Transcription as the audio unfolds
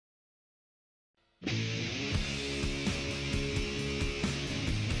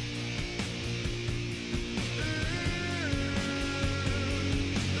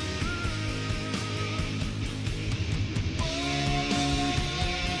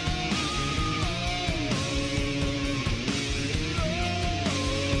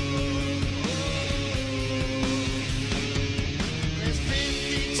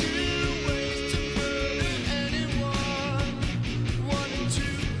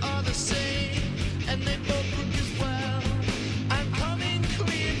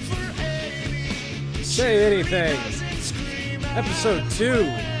Say Anything, episode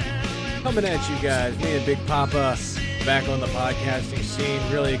 2, coming at you guys. Me and Big Papa back on the podcasting scene.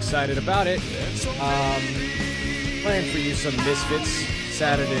 Really excited about it. Playing for you some Misfits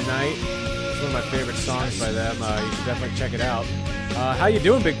Saturday Night. It's one of my favorite songs by them. You should definitely check it out. How you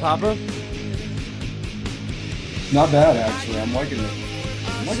doing, Big Papa? Not bad, actually. I'm liking it.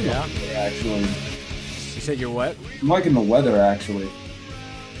 I'm liking the weather, actually. You said you're what? I'm liking the weather, actually.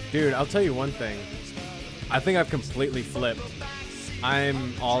 Dude, I'll tell you one thing. I think I've completely flipped.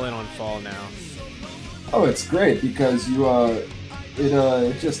 I'm all in on fall now. Oh, it's great because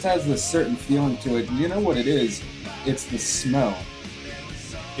it just has this certain feeling to it. You know what it is? It's the smell.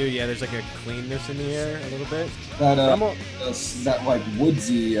 Dude, yeah, there's like a cleanness in the air a little bit. That like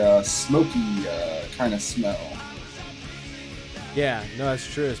woodsy, smoky kind of smell. Yeah, no, that's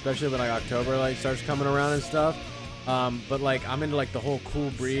true, especially when like October like starts coming around and stuff. But like I'm into like the whole cool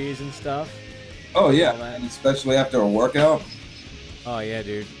breeze and stuff. Oh yeah, and especially after a workout. Oh yeah,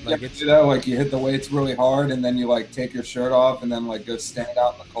 dude. Like it's like you hit the weights really hard and then you like take your shirt off and then like go stand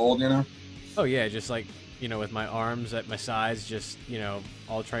out in the cold, you know? Oh yeah, just like, you know, with my arms at my sides, just, you know,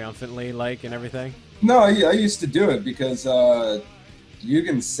 all triumphantly like and everything. No, I used to do it because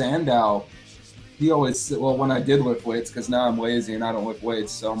Eugen Sandow, he always, well, when I did lift weights, because now I'm lazy and I don't lift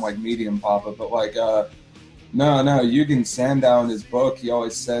weights, so I'm like medium papa, but like no, Eugen Sandow in his book, he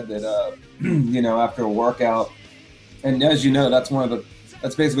always said that you know, after a workout, and as you know, that's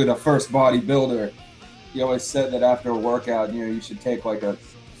basically the first bodybuilder. He always said that after a workout, you know, you should take like a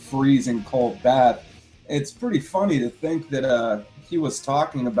freezing cold bath. It's pretty funny to think that he was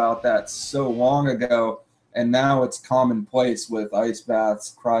talking about that so long ago, and now it's commonplace with ice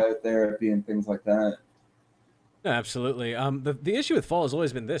baths, cryotherapy, and things like that. No, absolutely. The issue with fall has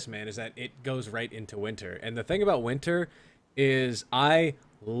always been this, man, is that it goes right into winter. And the thing about winter is I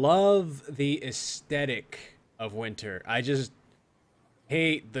love the aesthetic of winter. I just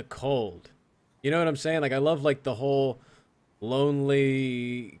hate the cold. You know what I'm saying? Like I love like the whole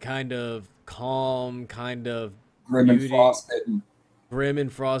lonely kind of calm kind of grim beauty,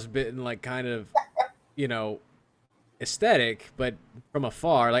 and frostbitten like kind of, you know, aesthetic, but from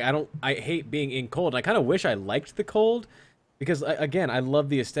afar. Like I hate being in cold. I kind of wish I liked the cold because again, I love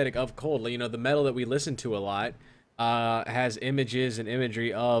the aesthetic of cold. You know, the metal that we listen to a lot has images and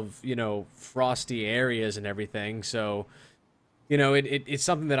imagery of, you know, frosty areas and everything. So, you know, it's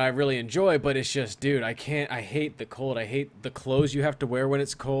something that I really enjoy, but it's just, dude, I hate the cold. I hate the clothes you have to wear when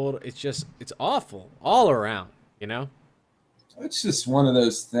it's cold. It's awful all around, you know? It's just one of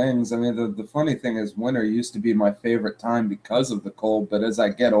those things. I mean, the funny thing is winter used to be my favorite time because of the cold, but as I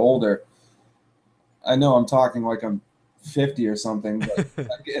get older, I know I'm talking like I'm 50 or something, but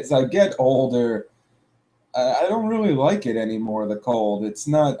as I get older, I don't really like it anymore, the cold. It's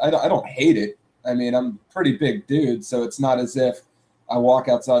not, I don't hate it. I mean, I'm a pretty big dude, so it's not as if I walk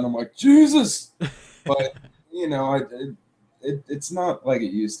outside and I'm like, Jesus! But, you know, it's not like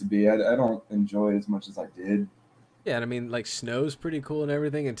it used to be. I don't enjoy it as much as I did. Yeah, and I mean, like, snow's pretty cool and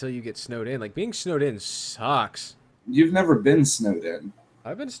everything until you get snowed in. Like, being snowed in sucks. You've never been snowed in.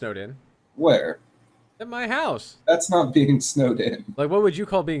 I've been snowed in. Where? At my house. That's not being snowed in. Like, what would you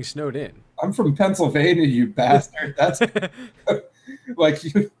call being snowed in? I'm from Pennsylvania, you bastard. That's like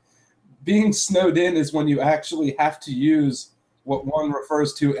being snowed in is when you actually have to use what one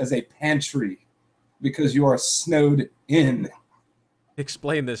refers to as a pantry because you are snowed in.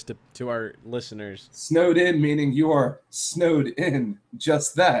 Explain this to our listeners. Snowed in meaning you are snowed in.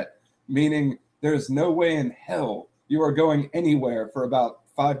 Just that. Meaning there's no way in hell you are going anywhere for about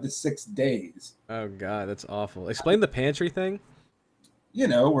 5 to 6 days. Oh, God, that's awful. Explain the pantry thing. You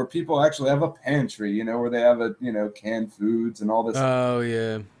know, where people actually have a pantry, you know, where they have canned foods and all this. Oh,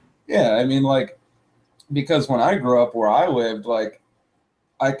 yeah. Yeah, I mean, like, because when I grew up where I lived, like,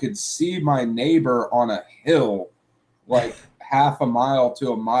 I could see my neighbor on a hill, like, half a mile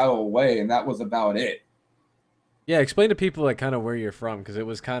to a mile away, and that was about it. Yeah, explain to people, like, kind of where you're from, because it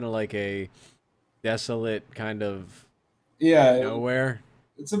was kind of like a desolate kind of nowhere.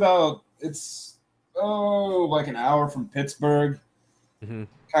 It's like an hour from Pittsburgh. Mm-hmm.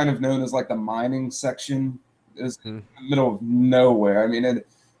 kind of known as like the mining section. Is Hmm. in the middle of nowhere. I mean,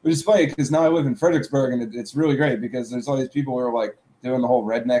 which is funny because now I live in Fredericksburg, and it's really great because there's all these people who are like doing the whole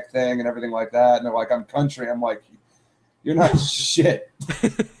redneck thing and everything like that, and they're like, "I'm country." I'm like, "You're not shit."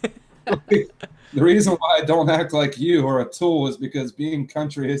 The reason why I don't act like you or a tool is because being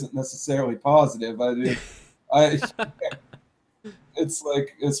country isn't necessarily positive. I mean, I it's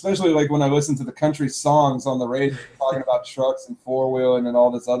like, especially like when I listen to the country songs on the radio talking about trucks and four wheeling and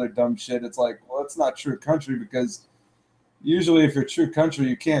all this other dumb shit. It's like, well, it's not true country because usually if you're true country,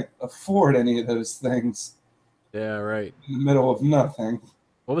 you can't afford any of those things Yeah, right. in the middle of nothing.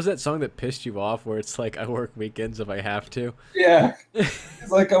 What was that song that pissed you off where it's like I work weekends if I have to? Yeah, it's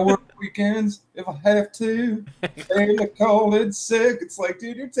like I work weekends if I have to. Stay in the cold and sick. It's like,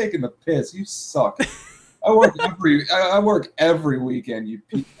 dude, you're taking the piss. You suck. I work every weekend. You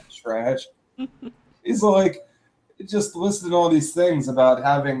piece of trash. He's like, just listing all these things about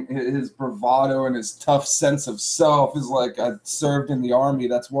having his bravado and his tough sense of self. Is like, I served in the army.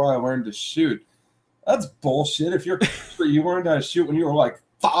 That's where I learned to shoot. That's bullshit. If you learned how to shoot when you were like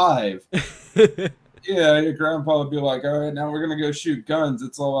 5. Yeah, your grandpa would be like, all right, now we're going to go shoot guns.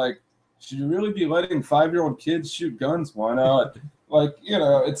 It's all like, should you really be letting 5-year-old kids shoot guns? Why not? Like,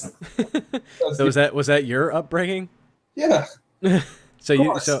 it's. So was that your upbringing? Yeah.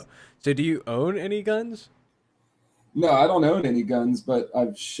 So do you own any guns? No, I don't own any guns, but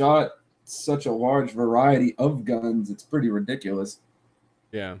I've shot such a large variety of guns. It's pretty ridiculous.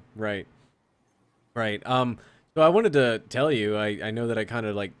 Yeah, right. Right. So I wanted to tell you, I know that I kind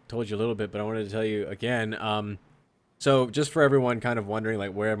of like told you a little bit, but I wanted to tell you again. So just for everyone kind of wondering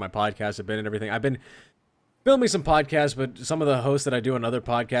like where my podcasts have been and everything, I've been filming some podcasts, but some of the hosts that I do on other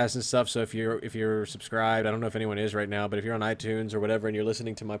podcasts and stuff. So if you're subscribed, I don't know if anyone is right now, but if you're on iTunes or whatever and you're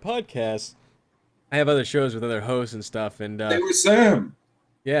listening to my podcast, I have other shows with other hosts and stuff. And Sailor Sam.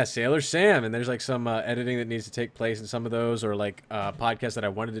 yeah, Sailor Sam, and there's like some editing that needs to take place in some of those, or like podcasts that I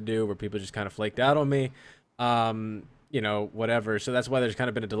wanted to do where people just kind of flaked out on me, whatever. So that's why there's kind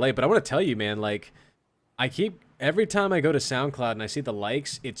of been a delay. But I want to tell you, man, like every time I go to SoundCloud and I see the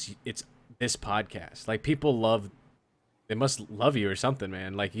likes, it's this podcast. Like they must love you or something,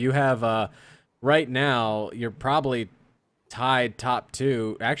 man. Like you have right now, you're probably tied top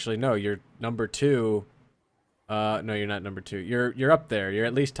 2. Actually, no, you're number 2. No, you're not number 2. You're up there. You're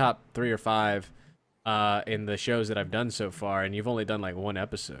at least top 3 or 5 in the shows that I've done so far, and you've only done like 1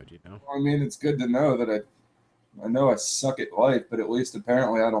 episode, you know? I mean, it's good to know that I know I suck at life, but at least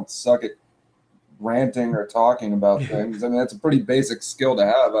apparently I don't suck at ranting or talking about things. I mean, that's a pretty basic skill to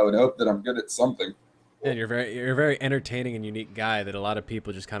have. I would hope that I'm good at something. And you're a very entertaining and unique guy that a lot of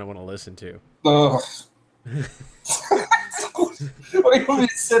people just kind of want to listen to. Ugh. Wait, let me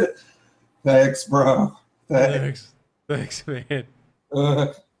sit it. Thanks, bro. Thanks, man.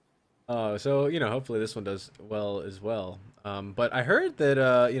 So hopefully this one does well as well. But I heard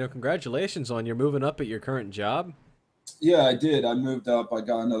that congratulations on you're moving up at your current job. Yeah, I did. I moved up. I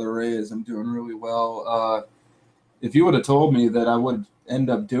got another raise. I'm doing really well. If you would have told me that I would end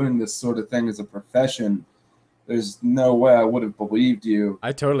up doing this sort of thing as a profession, there's no way I would have believed you.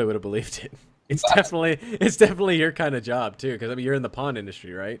 I totally would have believed it. It's definitely your kind of job too, because I mean you're in the pond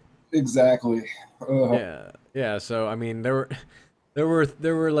industry, right? Exactly. Yeah. So I mean there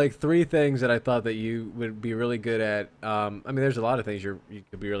were like 3 things that I thought that you would be really good at. I mean there's a lot of things you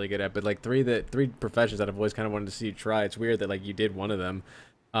could be really good at, but like 3 professions that I've always kind of wanted to see you try. It's weird that like you did one of them.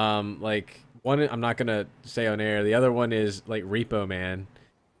 Like one I'm not gonna say on air. The other one is like repo man,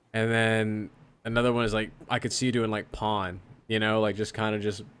 and then another one is like I could see you doing like pawn. Like just kind of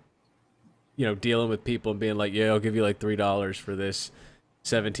just dealing with people and being like, yeah, I'll give you like $3 for this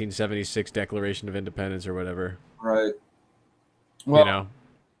 1776 Declaration of Independence or whatever. Right. Well,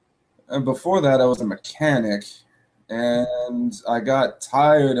 and before that, I was a mechanic, and I got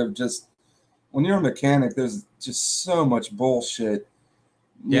tired of just when you're a mechanic, there's just so much bullshit.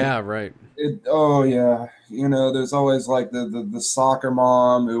 Yeah, right. Oh yeah, there's always like the soccer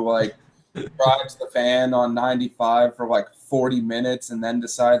mom who like drives the fan on 95 for like 40 minutes and then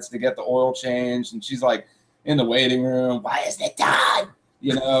decides to get the oil changed, and she's like in the waiting room. Why isn't it done?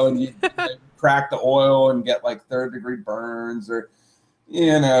 And you crack the oil and get like 3rd-degree burns, or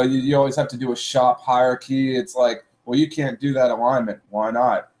you always have to do a shop hierarchy. It's like, well, you can't do that alignment. Why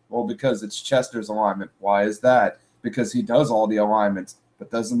not? Well, because it's Chester's alignment. Why is that? Because he does all the alignments.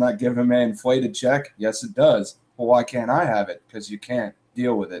 But doesn't that give him an inflated check? Yes, it does. Well, why can't I have it? Because you can't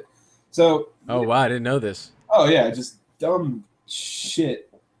deal with it. So. Oh wow, I didn't know this. Oh yeah, just dumb shit.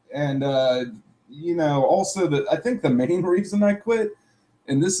 And also I think the main reason I quit,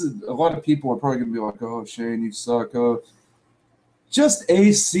 and this is a lot of people are probably gonna be like, "Oh, Shane, you suck." Just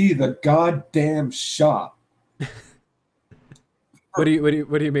AC the goddamn shop. What do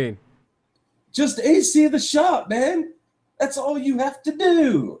you mean? Just AC the shop, man. That's all you have to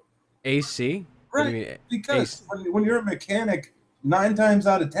do. AC? What do Right. you mean? Because AC? when you're a mechanic, 9 times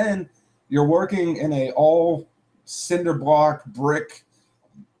out of 10, you're working in a all cinder block, brick,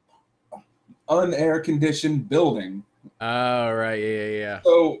 unair conditioned building. Oh, right. Yeah, yeah, yeah.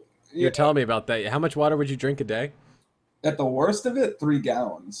 So, You you were know, telling me about that. How much water would you drink a day? at the worst of it, 3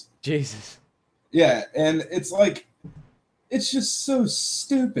 gallons. Jesus. Yeah. And it's like, it's just so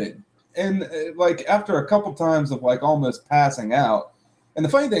stupid. And like after a couple times of like almost passing out, and the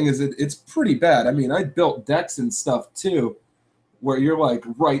funny thing is, it's pretty bad. I mean, I built decks and stuff too, where you're like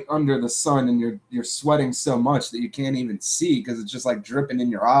right under the sun and you're sweating so much that you can't even see because it's just like dripping in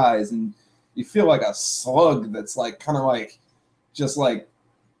your eyes, and you feel like a slug that's like kind of like just like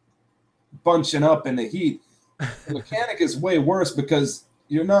bunching up in the heat. The mechanic is way worse because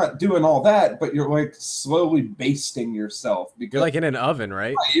you're not doing all that, but you're like slowly basting yourself You're because like in an oven,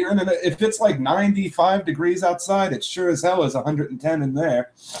 right? you're in if it's like 95 degrees outside, it sure as hell is 110 in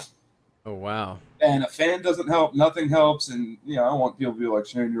there. Oh, wow. And a fan doesn't help, nothing helps, and I don't want people to be like,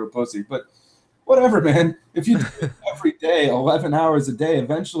 Shane, you're a pussy, but whatever, man. If you do it every day, 11 hours a day,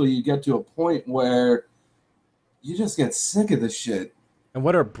 eventually you get to a point where you just get sick of the shit. And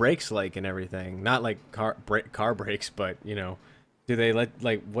what are brakes like and everything? Not like car brakes, but do they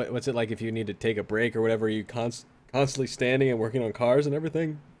like what's it like if you need to take a break or whatever? Are you constantly standing and working on cars and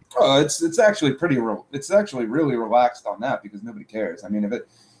everything? Oh, it's actually it's actually really relaxed on that because nobody cares. I mean,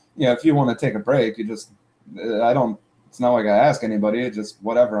 if you want to take a break, you just I don't. It's not like I ask anybody. It's just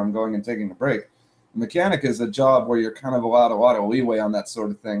whatever. I'm going and taking a break. A mechanic is a job where you're kind of allowed a lot of leeway on that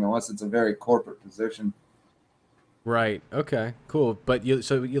sort of thing, unless it's a very corporate position. Right. Okay. Cool. But you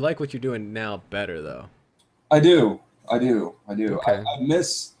like what you're doing now better though. I do. I do. I do. Okay.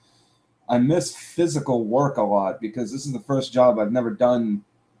 I miss physical work a lot because this is the first job I've never done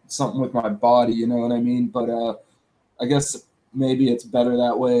something with my body. You know what I mean? But I guess maybe it's better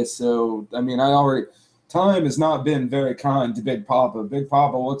that way. So I mean, time has not been very kind to Big Papa. Big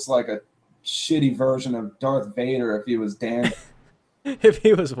Papa looks like a shitty version of Darth Vader if he was Danzig. If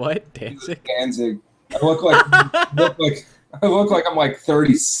he was what? Danzig? Danzig. I look like I'm like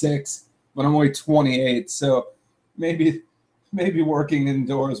 36, but I'm only 28. So maybe working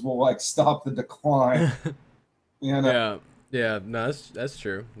indoors will like stop the decline. Yeah. Yeah. No, that's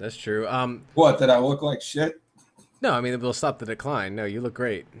true. That's true. What, did I look like shit? No, I mean it will stop the decline. No, you look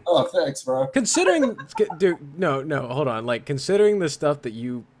great. Oh, thanks, bro. Considering, dude, no, hold on. Like considering the stuff that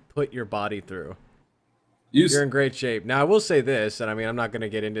you put your body through. You're in great shape. Now, I will say this, and I mean, I'm not going to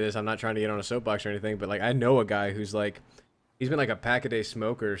get into this. I'm not trying to get on a soapbox or anything, but, like, I know a guy who's, like, he's been, like, a pack-a-day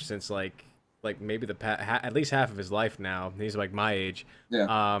smoker since, like maybe at least half of his life now. He's, like, my age.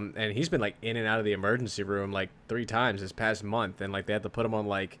 Yeah. And he's been, like, in and out of the emergency room, like, 3 times this past month, and, like, they had to put him on,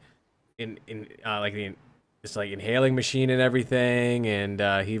 like, this, like, inhaling machine and everything,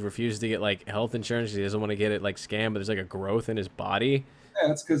 and he refused to get, like, health insurance. He doesn't want to get it, like, scammed, but there's, like, a growth in his body. Yeah,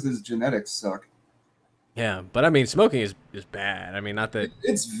 that's because his genetics suck. Yeah, but I mean, smoking is bad. I mean, not that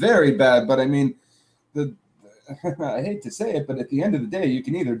it's very bad, but I mean, I hate to say it, but at the end of the day, you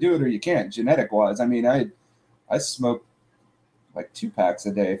can either do it or you can't, genetic wise. I mean, I smoke like 2 packs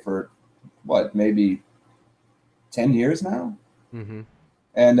a day for what, maybe 10 years now,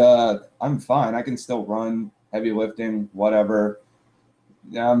 and I'm fine. I can still run, heavy lifting, whatever.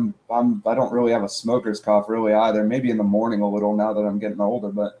 Yeah, I don't really have a smoker's cough really either. Maybe in the morning a little now that I'm getting older,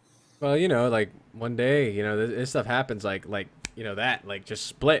 but. Well, like one day, this stuff happens, like that, like just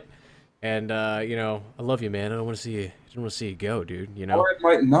split, and I love you, man. I don't want to see you. I don't want to see you go, dude. Or it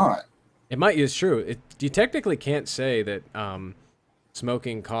might not. It might. It's true. You technically can't say that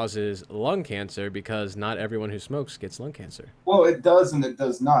smoking causes lung cancer because not everyone who smokes gets lung cancer. Well, it does and it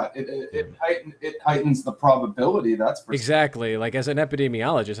does not. It heightens the probability. That's for exactly. Like as an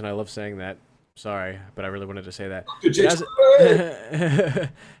epidemiologist, and I love saying that. Sorry, but I really wanted to say that.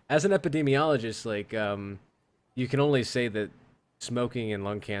 As an epidemiologist, like, you can only say that smoking and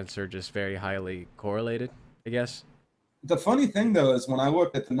lung cancer are just very highly correlated, I guess. The funny thing, though, is when I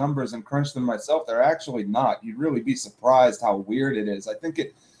looked at the numbers and crunched them myself, they're actually not. You'd really be surprised how weird it is. I think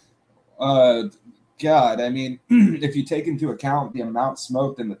God, I mean, if you take into account the amount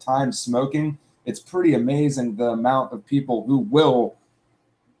smoked and the time smoking, it's pretty amazing the amount of people who will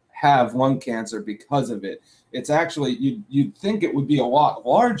have lung cancer because of it. It's actually, you'd think it would be a lot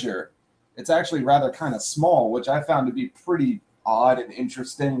larger. It's actually rather kind of small, which I found to be pretty odd and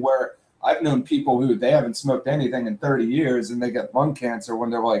interesting, where I've known people who they haven't smoked anything in 30 years and they get lung cancer when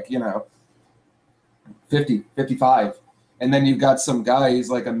they're like, 50, 55. And then you've got some guy, he's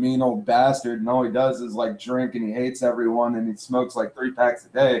like a mean old bastard, and all he does is like drink and he hates everyone and he smokes like 3 packs a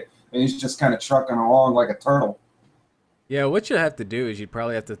day, and he's just kind of trucking along like a turtle. Yeah, what you have to do is you'd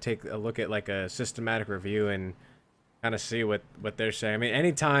probably have to take a look at like a systematic review and kind of see what they're saying. I mean,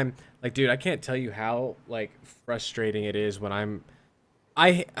 anytime, like, dude, I can't tell you how like frustrating it is when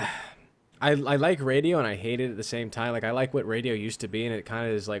I I like radio and I hate it at the same time. Like, I like what radio used to be, and it kind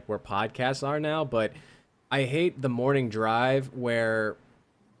of is like where podcasts are now. But I hate the morning drive where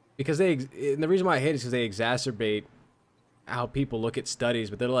because and the reason why I hate it is because they exacerbate how people look at studies,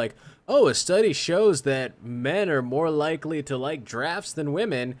 but they're like, oh, a study shows that men are more likely to like drafts than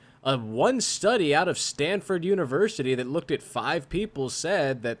women. One study out of Stanford University that looked at 5 people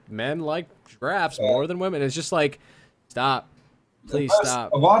said that men like drafts more than women. It's just like, stop, please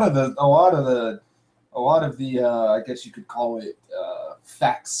stop. A lot of the I guess you could call it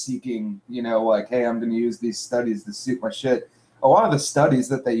fact seeking, you know, like, hey, I'm going to use these studies to suit my shit. A lot of the studies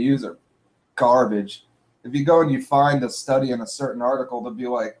that they use are garbage. If you go and you find a study in a certain article, they'll be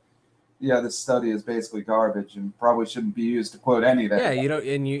like, yeah, this study is basically garbage and probably shouldn't be used to quote anything. Yeah, you know,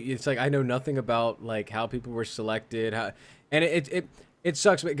 and it's like I know nothing about like how people were selected, and it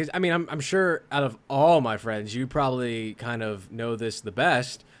sucks because I mean I'm sure out of all my friends you probably kind of know this the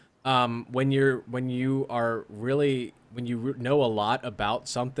best. When you are really when you know a lot about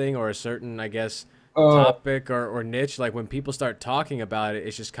something or a certain, I guess, topic or niche, like when people start talking about it,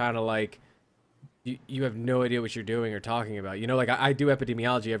 it's just kind of like you have no idea what you're doing or talking about. You know, like I do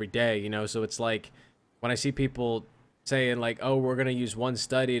epidemiology every day, you know, so it's like when I see people saying like, oh, we're going to use one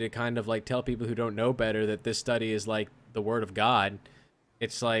study to kind of like tell people who don't know better that this study is like the word of God.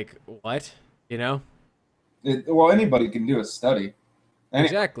 It's like, what? You know? Well, anybody can do a study.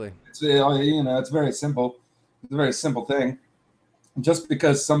 Exactly. It's, you know, it's very simple. It's a very simple thing. Just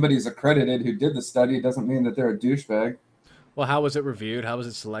because somebody's accredited who did the study doesn't mean that they're a douchebag. Well, how was it reviewed? How was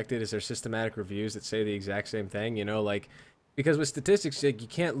it selected? Is there systematic reviews that say the exact same thing? You know, like, because with statistics, like, you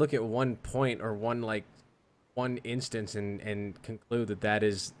can't look at one point or one instance and conclude that that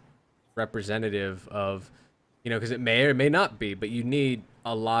is representative of, you know, because it may or may not be, but you need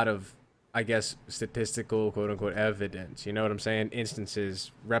a lot of, I guess, statistical quote unquote evidence. You know what I'm saying?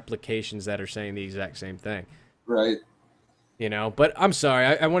 Instances, replications that are saying the exact same thing. Right. You know, but I'm sorry,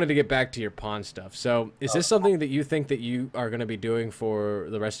 I wanted to get back to your pawn stuff. So is this something that you think that you are going to be doing for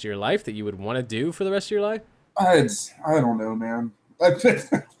the rest of your life, that you would want to do for the rest of your life? I don't know, man. At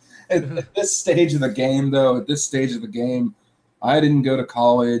this stage of the game, though, I didn't go to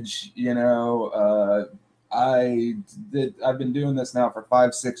college. You know, I've been doing this now for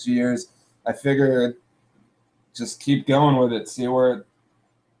 5-6 years. I figure just keep going with it, see where it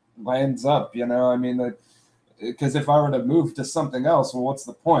lands up. You know, I mean, because if I were to move to something else, well, what's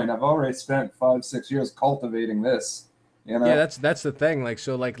the point? I've already spent 5-6 years cultivating this. You know? Yeah, that's the thing. Like,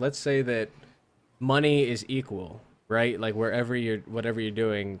 so, like, let's say that money is equal, right? Like, whatever you're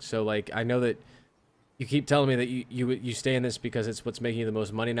doing. So, like, I know that you keep telling me that you stay in this because it's what's making you the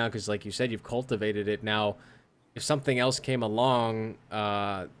most money now. Because, like you said, you've cultivated it. Now, if something else came along,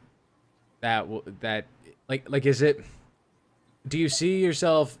 that is it? Do you see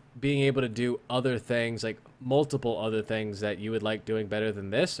yourself being able to do other things, like multiple other things that you would like doing better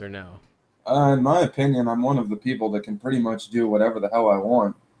than this, or no? In my opinion, I'm one of the people that can pretty much do whatever the hell I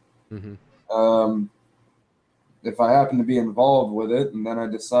want. Mm-hmm. If I happen to be involved with it and then I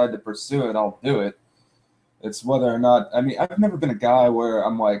decide to pursue it, I'll do it. It's whether or not, I mean, I've never been a guy where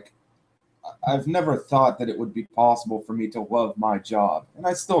I'm like, I've never thought that it would be possible for me to love my job. And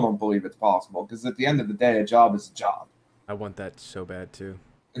I still don't believe it's possible because at the end of the day, a job is a job. I want that so bad too.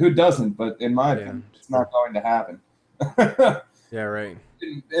 Who doesn't? But in my opinion, it's not going to happen. Yeah, right.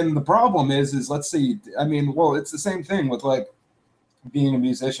 And the problem is let's see. I mean, well, it's the same thing with like being a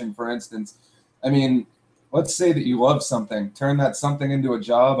musician, for instance. I mean, let's say that you love something, turn that something into a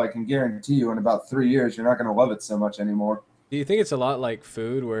job. I can guarantee you in about 3 years, you're not going to love it so much anymore. Do you think it's a lot like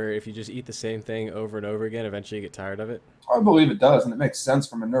food where if you just eat the same thing over and over again, eventually you get tired of it? I believe it does, and it makes sense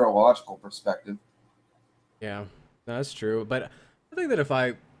from a neurological perspective. Yeah, no, that's true. But I think that if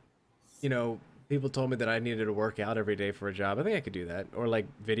I, you know, people told me that I needed to work out every day for a job, I think I could do that. Or like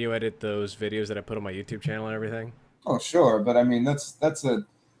video edit those videos that I put on my YouTube channel and everything. Oh, sure, but I mean that's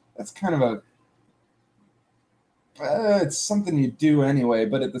kind of a it's something you do anyway.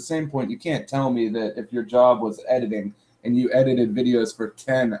 But at the same point, you can't tell me that if your job was editing and you edited videos for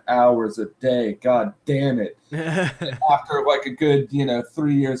 10 hours a day, god damn it, after like a good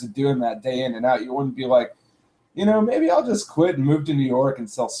 3 years of doing that day in and out, you wouldn't be like, maybe I'll just quit and move to New York and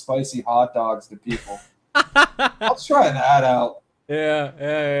sell spicy hot dogs to people. I'll try that out.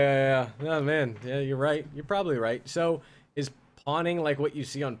 Yeah. No, man. Yeah, you're right. You're probably right. So Pawning like what you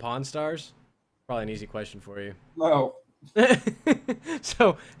see on Pawn Stars? Probably an easy question for you. No.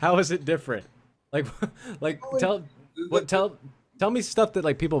 So how is it different? Like, like tell me stuff that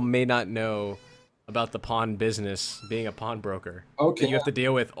like people may not know about the pawn business, being a pawnbroker, that Okay. you have to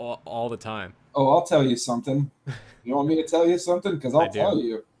deal with all the time. Oh, I'll tell you something. You want me to tell you something? Because I I'll do. tell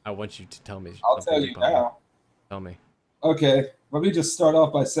you. I want you to tell me I'll something tell deep you on that. now. Tell me. Okay. Let me just start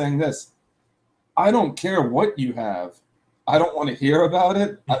off by saying this. I don't care what you have. I don't want to hear about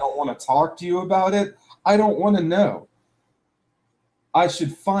it. I don't want to talk to you about it. I don't want to know. I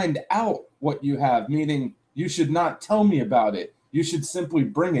should find out what you have, meaning you should not tell me about it. You should simply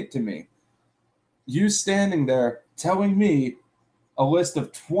bring it to me. You standing there telling me a list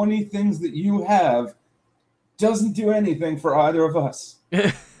of 20 things that you have doesn't do anything for either of us.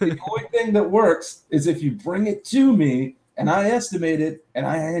 The only thing that works is if you bring it to me and I estimate it and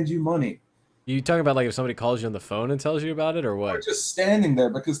I hand you money. You talking about like if somebody calls you on the phone and tells you about it, or Or what? just standing there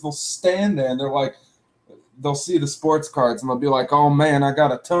because they'll stand there and they're like, they'll see the sports cards and they'll be like, oh man, I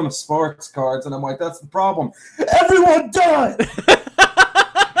got a ton of sports cards. And I'm like, that's the problem. Everyone died!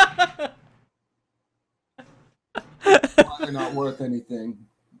 They're not worth anything.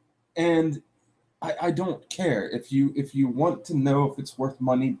 And I don't care. If you want to know if it's worth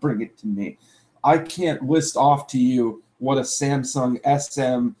money, bring it to me. I can't list off to you what a Samsung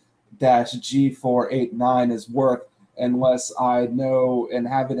SM-G489 is worth unless I know and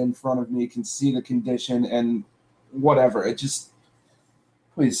have it in front of me, can see the condition and whatever. It just,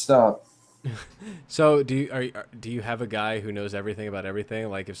 please stop. So do you have a guy who knows everything about everything?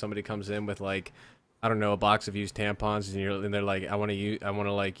 Like if somebody comes in with like, I don't know, a box of used tampons and they're like, I want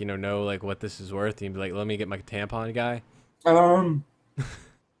to like, know like what this is worth, and you'd be like, let me get my tampon guy. I mean,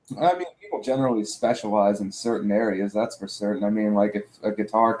 people generally specialize in certain areas, that's for certain. I mean, like if a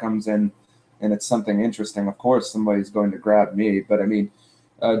guitar comes in and it's something interesting, of course somebody's going to grab me. But I mean,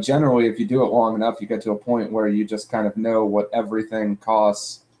 generally, if you do it long enough, you get to a point where you just kind of know what everything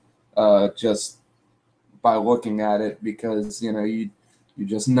costs just by looking at it, because you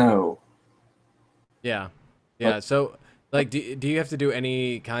just know. Yeah. Yeah. So like do you have to do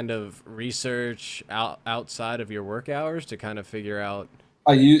any kind of research outside of your work hours to kind of figure out?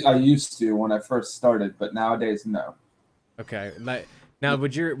 I used to when I first started, but nowadays no. Okay. Like now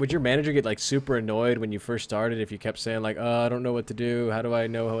would your manager get like super annoyed when you first started if you kept saying like, I don't know what to do. How do I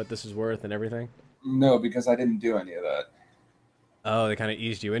know what this is worth and everything? No, because I didn't do any of that. Oh, they kind of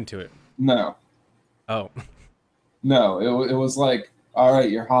eased you into it. No, Oh. no, it was like, all right,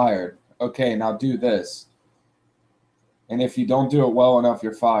 you're hired. Okay, now do this. And if you don't do it well enough,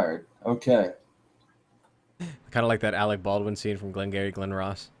 you're fired. Okay. Kind of like that Alec Baldwin scene from Glengarry Glen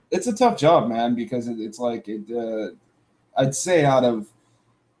Ross. It's a tough job, man, because it's like I'd say out of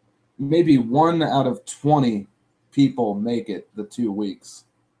maybe 1 out of 20 people make it the 2 weeks.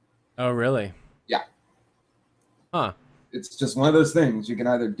 Oh, really? Yeah. Huh. It's just one of those things. You can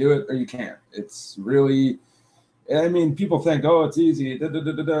either do it or you can't. It's really, I mean, people think, oh, it's easy, but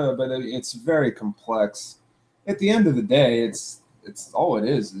it's very complex. At the end of the day, it's all it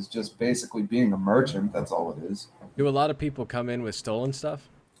is just basically being a merchant. That's all it is. Do a lot of people come in with stolen stuff?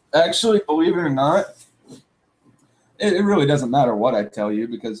 Actually, believe it or not, it really doesn't matter what I tell you,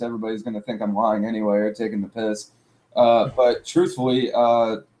 because everybody's going to think I'm lying anyway or taking the piss. But truthfully,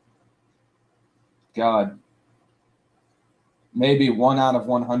 God, maybe 1 out of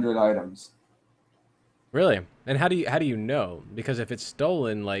 100 items. Really? And how do you know? Because if it's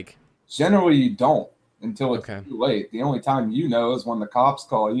stolen, like, Generally, you don't until it's okay. too late. The only time you know is when the cops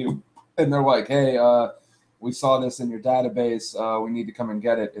call you and they're like, "Hey, we saw this in your database. We need to come and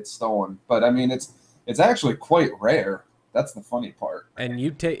get it. It's stolen." But I mean, it's actually quite rare. That's the funny part. And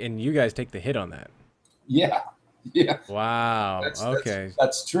you guys take the hit on that. Yeah, yeah. Wow. Okay.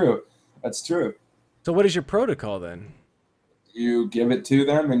 That's true. That's true. So what is your protocol then? You give it to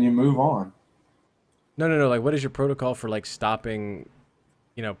them and you move on. No. Like, what is your protocol for like stopping,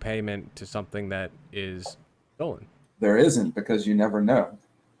 payment to something that is stolen? There isn't, because you never know.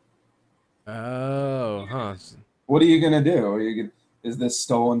 Oh, huh. What are you gonna do? Are you gonna, is this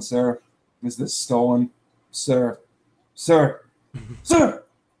stolen, sir? Is this stolen, sir? Sir, sir.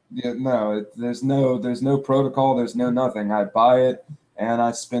 Yeah, no. There's no protocol. There's no nothing. I buy it and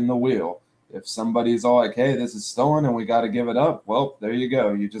I spin the wheel. If somebody's all like, "Hey, this is stolen and we got to give it up," well, there you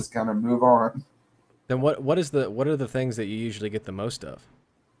go. You just kind of move on. Then what are the things that you usually get the most of?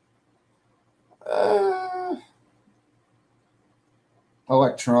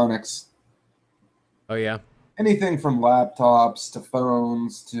 Electronics. Oh yeah. Anything from laptops to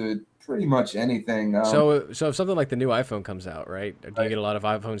phones to pretty much anything. So if something like the new iPhone comes out, right? Do you get a lot of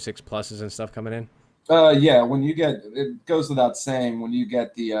iPhone 6 Pluses and stuff coming in? Yeah, when you get, it goes without saying, when you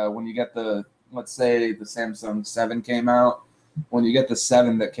get the, let's say the Samsung 7 came out, when you get the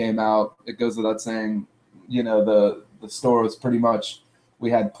 7 that came out, it goes without saying, the store was pretty much, we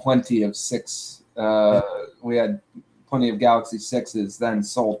had plenty of we had plenty of Galaxy 6s then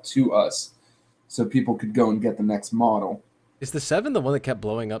sold to us, so people could go and get the next model. Is the 7 the one that kept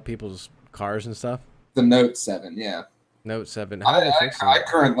blowing up people's cars and stuff? The Note 7, yeah. Note 7. How I, are they fixing I it?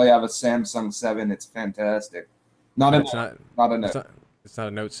 currently have a Samsung 7. It's fantastic. Not Oh, a it's Note, not. not a It's Note. not. It's not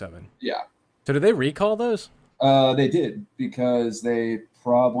a Note 7. Yeah. So do they recall those? They did because they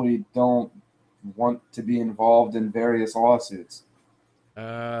probably don't want to be involved in various lawsuits.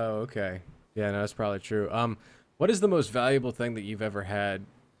 Oh, okay. Yeah, no, that's probably true. What is the most valuable thing that you've ever had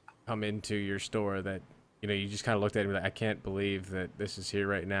come into your store that, you just kind of looked at it and be like, I can't believe that this is here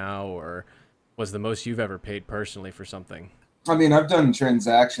right now, or was the most you've ever paid personally for something? I mean, I've done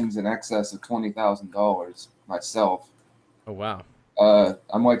transactions in excess of $20,000 myself. Oh, wow.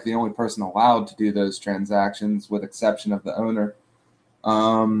 I'm like the only person allowed to do those transactions, with exception of the owner.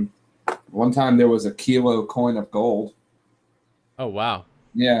 Um, One time there was a kilo coin of gold. Oh, wow.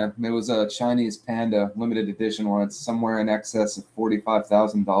 Yeah, it was a Chinese panda limited edition one. It's somewhere in excess of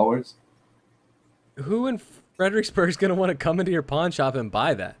 $45,000. Who in Fredericksburg is going to want to come into your pawn shop and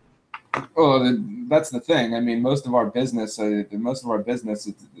buy that? Oh, that's the thing. I mean, most of our business, it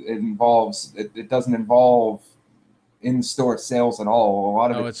doesn't involve in-store sales at all.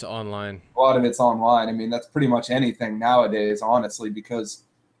 Oh, it's online. A lot of it's online. I mean, that's pretty much anything nowadays, honestly, because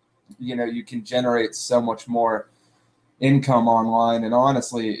you can generate so much more income online. And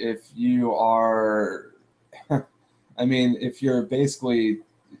honestly, if you are, I mean, if you're basically,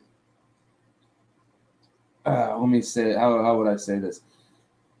 let me say, how would I say this?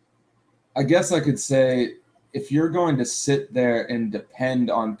 I guess I could say, if you're going to sit there and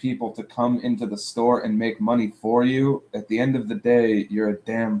depend on people to come into the store and make money for you, at the end of the day, you're a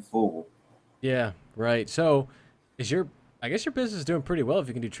damn fool. Yeah, right. So, I guess your business is doing pretty well if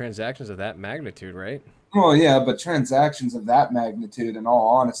you can do transactions of that magnitude, right? Well, yeah, but transactions of that magnitude, in all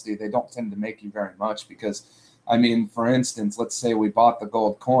honesty, they don't tend to make you very much because, I mean, for instance, let's say we bought the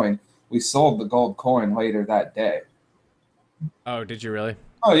gold coin. We sold the gold coin later that day. Oh, did you really?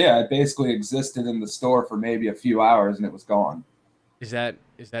 Oh, yeah, it basically existed in the store for maybe a few hours and it was gone. Is that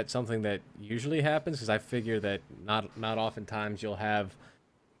something that usually happens? Because I figure that not oftentimes you'll have,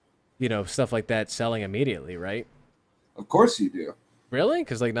 stuff like that selling immediately, right? Of course you do. Really?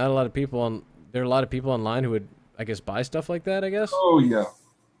 Because like not a lot of people on there are a lot of people online who would, I guess, buy stuff like that, I guess. Oh, yeah.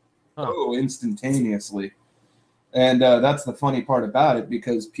 Huh. Oh, instantaneously. And that's the funny part about it,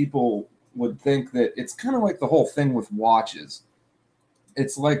 because people would think that it's kind of like the whole thing with watches.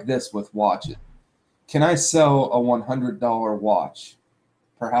 It's like this with watches. Can I sell a $100 watch?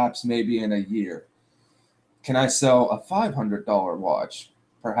 Perhaps maybe in a year. Can I sell a $500 watch?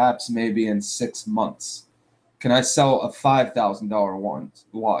 Perhaps maybe in 6 months. Can I sell a $5,000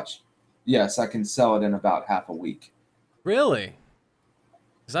 watch? Yes, I can sell it in about half a week. Really?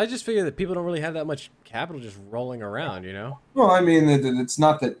 Because I just figure that people don't really have that much capital just rolling around. Well, I mean, it's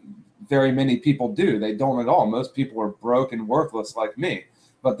not that very many people do. They don't at all. Most people are broke and worthless like me.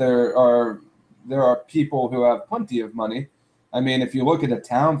 But there are people who have plenty of money. I mean, if you look at a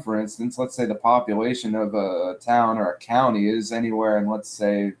town, for instance, let's say the population of a town or a county is anywhere, and let's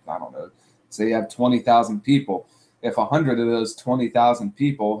say, I don't know, say you have 20,000 people. If 100 of those 20,000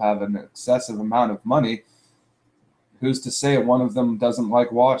 people have an excessive amount of money, who's to say one of them doesn't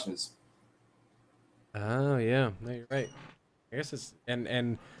like watches? Oh yeah, no, you're right. I guess it's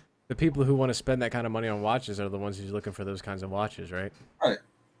and the people who want to spend that kind of money on watches are the ones who's looking for those kinds of watches, right? Right.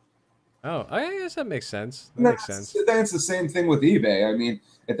 Oh, I guess that makes sense. That And makes sense. that's the same thing with eBay. I mean,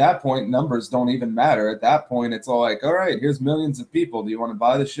 at that point, numbers don't even matter. At that point, it's all like, all right, here's millions of people. Do you want to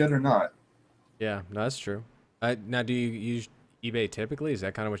buy the shit or not? Yeah, no, that's true. Now, do you use eBay typically? Is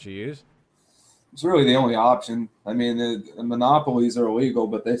that kind of what you use? It's really the only option. I mean, the monopolies are illegal,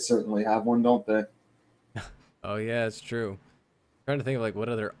 but they certainly have one, don't they? Oh yeah, it's true. Trying to think of like what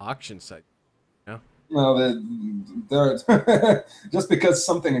other auction site. You know? No, just because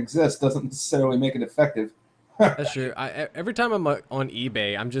something exists doesn't necessarily make it effective. That's true. Every time I'm on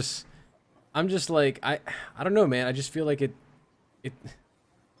eBay, I'm just like I don't know, man. I just feel like it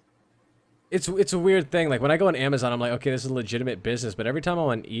it's a weird thing. Like when I go on Amazon, I'm like, okay, this is a legitimate business. But every time I'm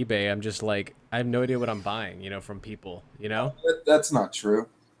on eBay, I'm just like, I have no idea what I'm buying, from people, That's not true.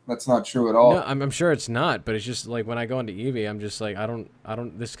 That's not true at all. No, I'm sure it's not, but it's just like when I go onto eBay, I'm just like, I don't.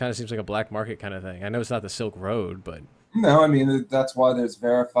 This kind of seems like a black market kind of thing. I know it's not the Silk Road, but No, I mean, that's why there's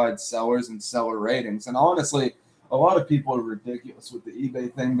verified sellers and seller ratings. And honestly, a lot of people are ridiculous with the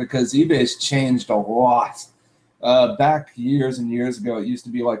eBay thing because eBay's changed a lot. Back years and years ago, it used to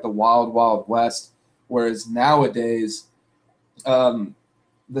be like the wild, wild west, whereas nowadays, the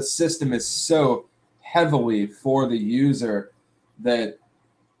system is so heavily for the user that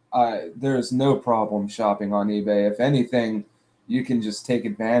there's no problem shopping on eBay. If anything, you can just take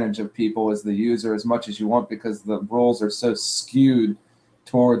advantage of people as the user as much as you want because the rules are so skewed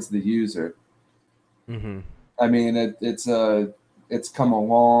towards the user. Mm-hmm. I mean, it's come a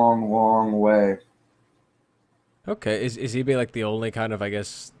long, long way. Okay, is eBay like the only kind of, I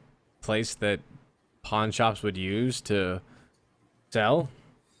guess, place that pawn shops would use to sell?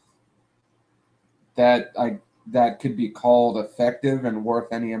 That could be called effective and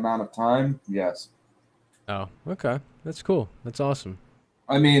worth any amount of time. Yes. Oh, okay. That's cool. That's awesome.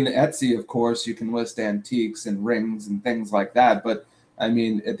 I mean, Etsy, of course, you can list antiques and rings and things like that. But I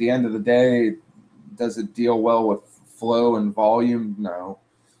mean, at the end of the day, does it deal well with flow and volume? No,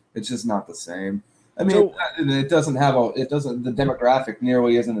 it's just not the same. I mean, So, it doesn't have it doesn't, the demographic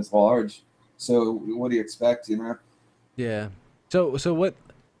nearly isn't as large. So what do you expect, you know? yeah. So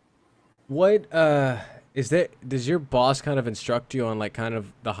what is there, does your boss kind of instruct you on like kind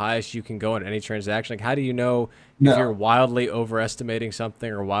of the highest you can go in any transaction? Like how do you know if you're No, wildly overestimating something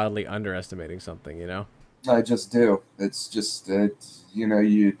or wildly underestimating something, you know? I just do. It's just, there's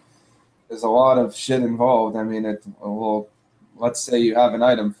a lot of shit involved. I mean, well, let's say you have an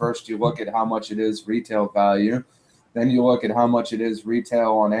item. First, you look at how much it is retail value. Then you look at how much it is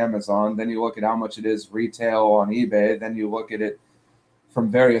retail on Amazon. Then you look at how much it is retail on eBay. Then you look at it from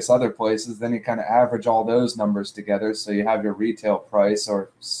various other places. Then you kind of average all those numbers together. So you have your retail price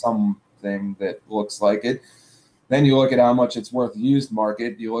or something that looks like it. Then you look at how much it's worth used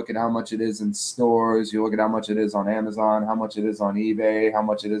market. You look at how much it is in stores. You look at how much it is on Amazon, how much it is on eBay, how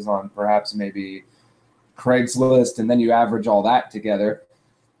much it is on perhaps maybe Craigslist, and then you average all that together.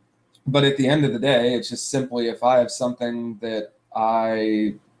 But at the end of the day, it's just simply if I have something that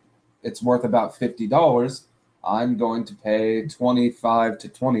it's worth about $50, I'm going to pay $25 to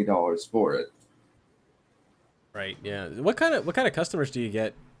 $20 for it. Right. Yeah. What kind of customers do you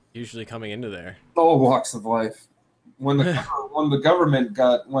get usually coming into there? All walks of life. When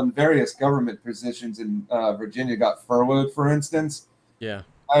the when various government positions in Virginia got furloughed, for instance, Yeah.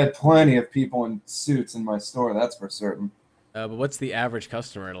 I had plenty of people in suits in my store. That's for certain. But what's the average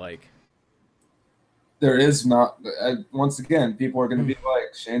customer like? There is not. Once again, people are going to be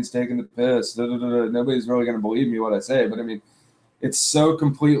like, Shane's taking the piss. Da, da, da, da. Nobody's really going to believe me what I say. But I mean, it's so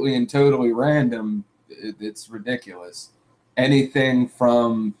completely and totally random. It's ridiculous. Anything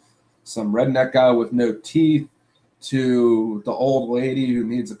from some redneck guy with no teeth to the old lady who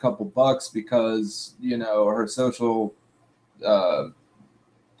needs a couple bucks because her social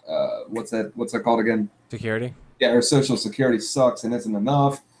what's that called again? Security? Yeah, her social security sucks and isn't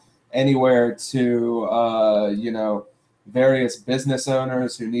enough. Anywhere to various business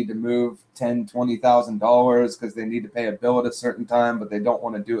owners who need to move $10,000 to $20,000 because they need to pay a bill at a certain time, but they don't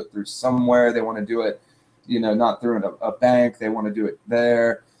want to do it through somewhere. They want to do it, not through a bank. They want to do it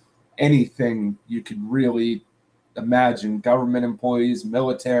there. Anything you could really imagine, government employees,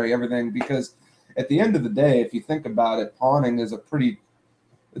 military, everything. Because at the end of the day, if you think about it, pawning is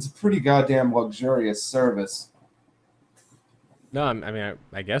it's a pretty goddamn luxurious service. No, I mean,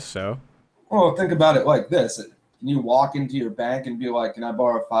 I guess so. Well, think about it like this. Can you walk into your bank and be like, can I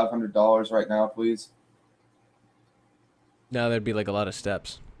borrow $500 right now, please? No, there'd be like a lot of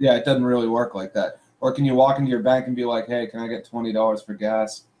steps. Yeah, it doesn't really work like that. Or can you walk into your bank and be like, hey, can I get $20 for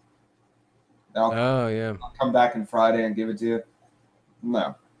gas? Oh, yeah. I'll come back on Friday and give it to you.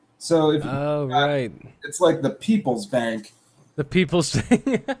 No. So if Oh, right. it's like the People's Bank. The people's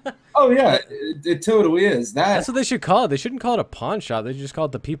thing. Oh yeah, it totally is. That's what they should call it. They shouldn't call it a pawn shop. They should just call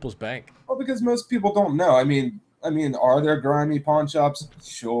it the People's Bank. Well, because most people don't know. I mean, are there grimy pawn shops?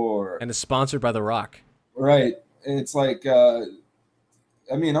 Sure. And it's sponsored by The Rock. Right. It's like,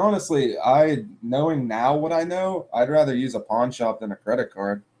 honestly, knowing now what I know, I'd rather use a pawn shop than a credit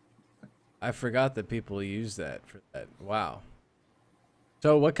card. I forgot that people use that for that. Wow.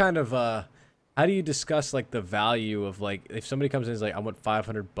 So what kind of how do you discuss like the value of like if somebody comes in and is like I want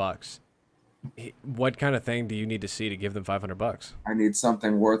 $500, what kind of thing do you need to see to give them $500? I need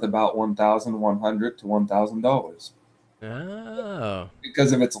something worth about $1,100 to $1,000. Oh.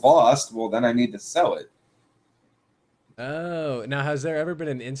 Because if it's lost, well, then I need to sell it. Oh. Now, has there ever been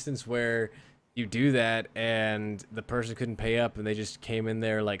an instance where you do that and the person couldn't pay up and they just came in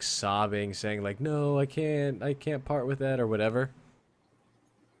there like sobbing, saying like, "No, I can't part with that," or whatever?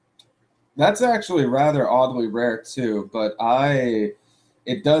 That's actually rather oddly rare too, but I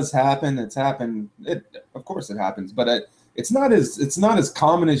it does happen. It's happened. Of course, it happens, but it's not as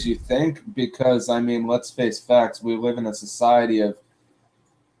common as you think because I mean, let's face facts. We live in a society of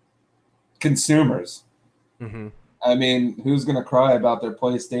consumers. Mm-hmm. I mean, who's going to cry about their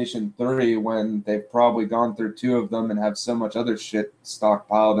PlayStation 3 when they've probably gone through two of them and have so much other shit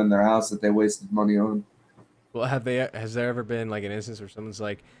stockpiled in their house that they wasted money on? Well, has there ever been like an instance where someone's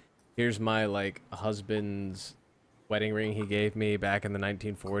like, "Here's my like husband's wedding ring he gave me back in the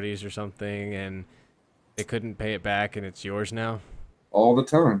 1940s or something," and they couldn't pay it back, and it's yours now, All the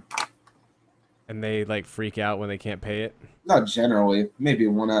time. and they like freak out when they can't pay it? Not generally. Maybe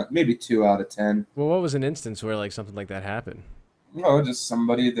maybe 2 out of 10. Well, what was an instance where like something like that happened? No, just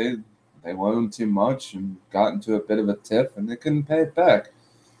somebody they loaned too much and got into a bit of a tiff and they couldn't pay it back.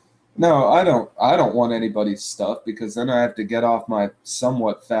 No, I don't want anybody's stuff because then I have to get off my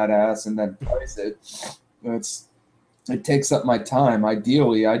somewhat fat ass and then price it. It's it takes up my time.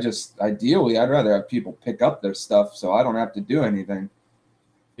 Ideally I'd rather have people pick up their stuff so I don't have to do anything.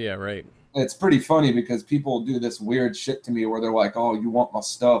 Yeah, right. It's pretty funny because people do this weird shit to me where they're like, "Oh, you want my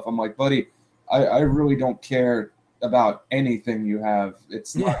stuff?" I'm like, "Buddy, I really don't care about anything you have.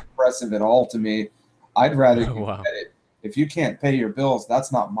 It's not Yeah. impressive at all to me. I'd rather Oh, you wow. get it. If you can't pay your bills,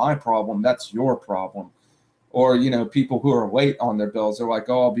 that's not my problem. That's your problem." Or, people who are late on their bills are like,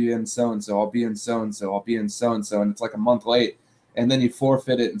 "Oh, I'll be in so and so, I'll be in so and so, I'll be in so and so," and it's like a month late, and then you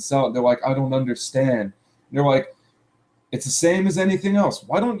forfeit it and sell it. They're like, "I don't understand." And they're like, it's the same as anything else.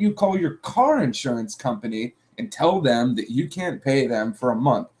 Why don't you call your car insurance company and tell them that you can't pay them for a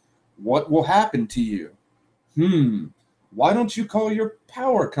month? What will happen to you? Why don't you call your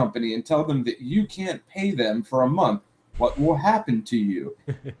power company and tell them that you can't pay them for a month? What will happen to you?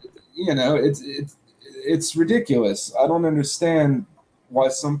 It's ridiculous. I don't understand why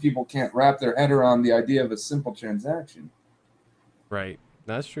some people can't wrap their head around the idea of a simple transaction. Right.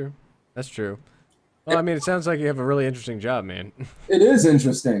 That's true. That's true. Well, I mean, it sounds like you have a really interesting job, man. It is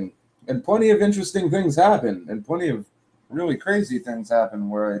interesting, and plenty of interesting things happen, and plenty of really crazy things happen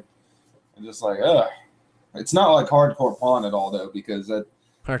where I'm just like, ugh. It's not like hardcore pawn at all, though, because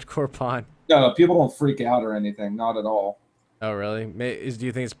Hardcore pawn. no, people don't freak out or anything, not at all. Oh, really? Do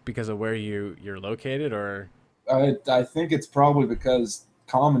you think it's because of where you're located, or? I think it's probably because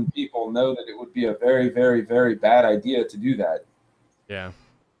common people know that it would be a very, very, very bad idea to do that. Yeah,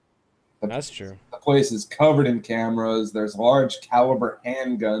 The, that's true. the place is covered in cameras. There's large caliber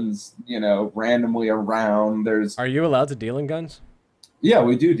handguns, randomly around. Are you allowed to deal in guns? Yeah,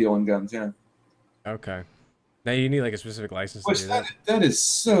 we do deal in guns, yeah. Okay. Now you need like a specific license to Which do that. that is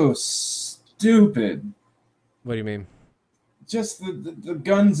so stupid. What do you mean? Just the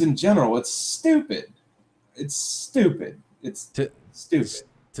guns in general. It's stupid. It's stupid. It's To stupid.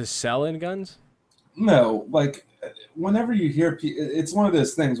 to sell in guns? No, like whenever you hear, it's one of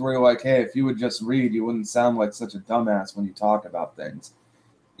those things where you're like, hey, if you would just read, you wouldn't sound like such a dumbass when you talk about things.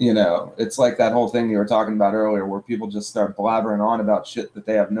 It's like that whole thing you were talking about earlier where people just start blabbering on about shit that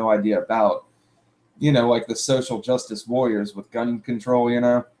they have no idea about. Like the social justice warriors with gun control.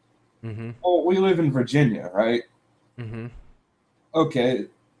 Mm-hmm. Well, we live in Virginia, right? Mm-hmm. Okay,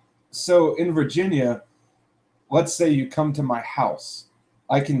 so in Virginia, let's say you come to my house.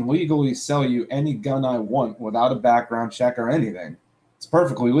 I can legally sell you any gun I want without a background check or anything. It's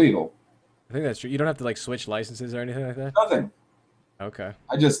perfectly legal. I think that's true. You don't have to like switch licenses or anything like that? Nothing. Okay.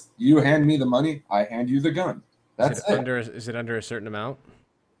 You hand me the money, I hand you the gun. That's it. Is it under a certain amount?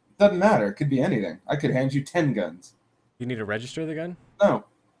 Doesn't matter. It could be anything. I could hand you 10 guns. You need to register the gun? No.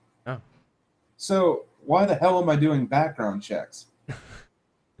 Oh. So why the hell am I doing background checks?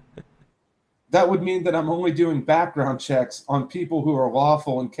 That would mean that I'm only doing background checks on people who are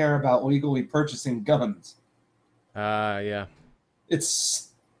lawful and care about legally purchasing guns. Yeah. It's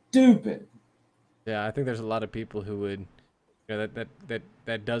stupid. Yeah, I think there's a lot of people who would,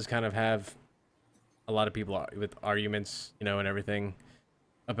 that does kind of have a lot of people with arguments, and everything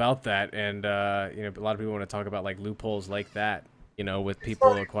about that, and a lot of people want to talk about like loopholes like that, with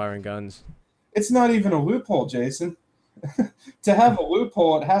people acquiring guns. It's not even a loophole, Jason. To have a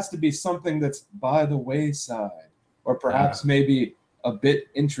loophole, it has to be something that's by the wayside, or perhaps maybe a bit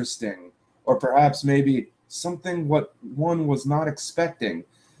interesting, or perhaps maybe something what one was not expecting.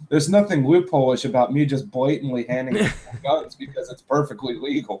 There's nothing loopholeish about me just blatantly handing people guns because it's perfectly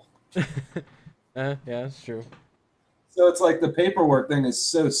legal. Yeah, that's true. So it's like the paperwork thing is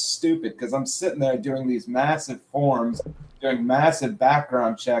so stupid because I'm sitting there doing these massive forms, doing massive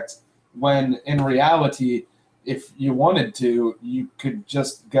background checks, when in reality, if you wanted to, you could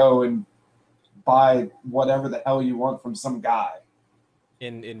just go and buy whatever the hell you want from some guy.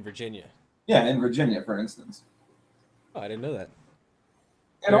 In Virginia. Yeah, in Virginia, for instance. Oh, I didn't know that.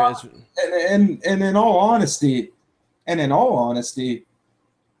 And, and in all honesty,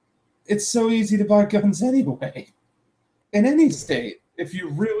 it's so easy to buy guns anyway, in any state, if you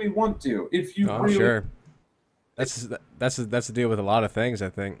really want to. If you Oh, I'm really, sure. That's the deal with a lot of things, I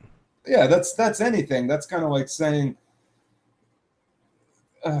think. yeah, that's anything. That's kind of like saying,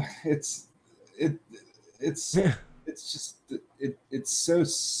 uh, it's it it's it's just it's so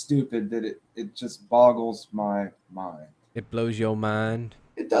stupid that it just boggles my mind. It blows your mind.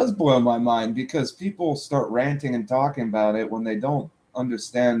 It does blow my mind because people start ranting and talking about it when they don't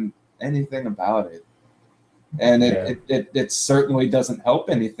understand anything about it. And Yeah. it certainly doesn't help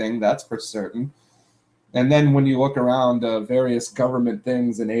anything, that's for certain. And then when you look around various government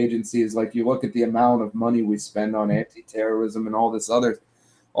things and agencies, like you look at the amount of money we spend on anti-terrorism and all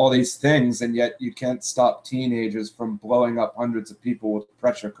these things, and yet you can't stop teenagers from blowing up hundreds of people with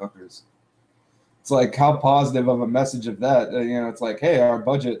pressure cookers. It's like, how positive of a message of that? It's like, hey, our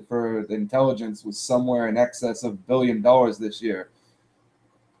budget for intelligence was somewhere in excess of $1 billion this year.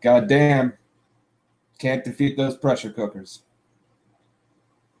 God damn, can't defeat those pressure cookers.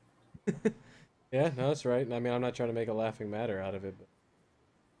 Yeah, no, that's right. I mean, I'm not trying to make a laughing matter out of it, but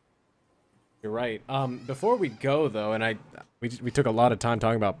you're right. Before we go though, and we took a lot of time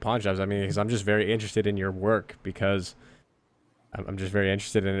talking about pawn shops. I mean, because I'm just very interested in your work because I'm just very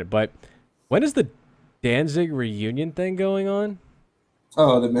interested in it. But when is the Danzig reunion thing going on?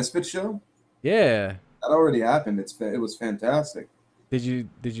 Oh, the Misfit show? Yeah. That already happened. It was fantastic. Did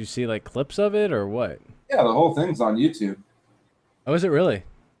you see like clips of it or what? Yeah, the whole thing's on YouTube. Oh, is it really?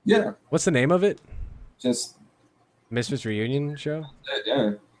 Yeah, What's the name of it? just Misfits reunion show?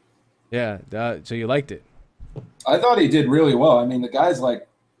 yeah. Yeah. So you liked it? I thought he did really well. I mean, the guy's like,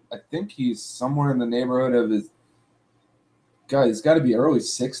 I think he's somewhere in the neighborhood of his. God, he's got to be early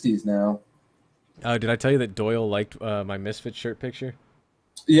 60s now. Oh, did I tell you that Doyle liked my Misfits shirt picture?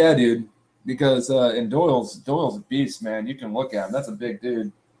 Yeah, dude. Because in Doyle's a beast, man. You can look at him. That's a big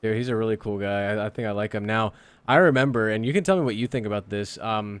dude. Dude, he's a really cool guy. I think I like him. Now, I remember, and you can tell me what you think about this.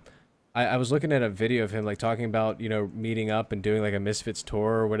 I was looking at a video of him like talking about, meeting up and doing like a Misfits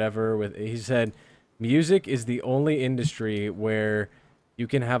tour or whatever. He said, music is the only industry where you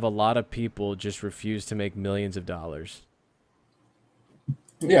can have a lot of people just refuse to make millions of dollars.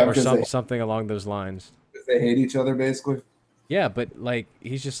 Yeah, Or because something along those lines. they hate each other, basically. Yeah, but like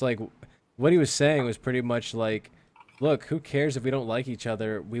he's just like what he was saying was pretty much like, look, who cares if we don't like each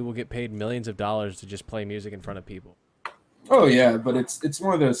other? We will get paid millions of dollars to just play music in front of people. Oh yeah, but it's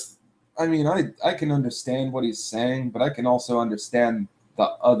one of those. I mean, I can understand what he's saying, but I can also understand the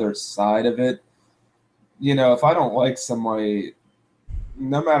other side of it. If I don't like somebody,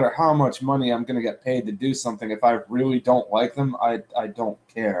 no matter how much money I'm going to get paid to do something, if I really don't like them, I don't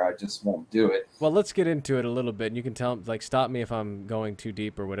care. I just won't do it. Well, let's get into it a little bit, and you can stop me if I'm going too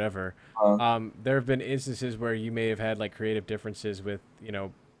deep or whatever. There have been instances where you may have had like creative differences with,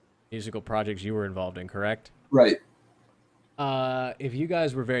 musical projects you were involved in, correct? Right. If you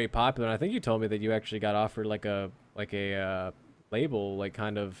guys were very popular, and I think you told me that you actually got offered like a label like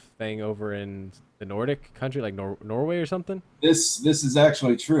kind of thing over in the Nordic country, like Norway or something. This is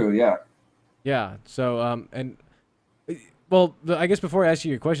actually true. Yeah. Yeah. So and well, I guess before I ask you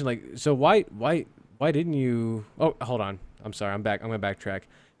your question, like, so why didn't you? Oh, hold on. I'm sorry. I'm back. I'm gonna backtrack.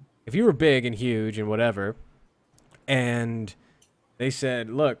 If you were big and huge and whatever, and they said,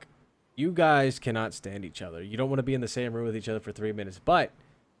 look, you guys cannot stand each other. You don't want to be in the same room with each other for 3 minutes. But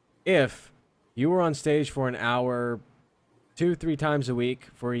if you were on stage for an hour, 2-3 times a week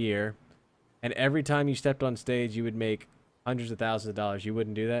for a year, and every time you stepped on stage, you would make hundreds of thousands of dollars, you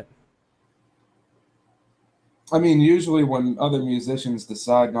wouldn't do that? I mean, usually when other musicians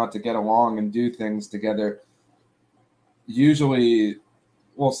decide not to get along and do things together, usually,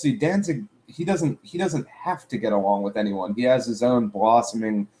 well, see, Danzig, he doesn't have to get along with anyone. He has his own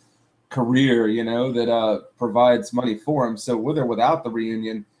blossoming career, that provides money for him. So with or without the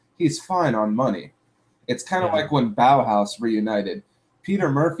reunion, he's fine on money. It's kind of like when Bauhaus reunited. Peter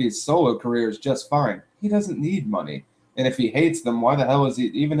Murphy's solo career is just fine. He doesn't need money. And if he hates them, why the hell is he,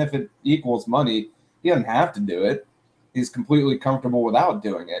 even if it equals money, he doesn't have to do it. He's completely comfortable without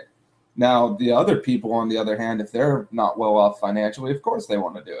doing it. Now, the other people, on the other hand, if they're not well off financially, of course they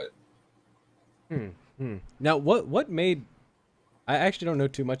want to do it. Now, what made... I actually don't know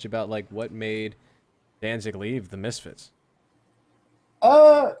too much about, like, what made Danzig leave the Misfits.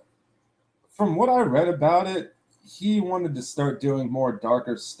 From what I read about it, he wanted to start doing more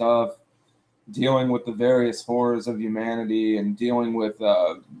darker stuff, dealing with the various horrors of humanity and dealing with,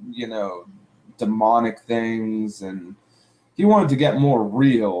 demonic things, and he wanted to get more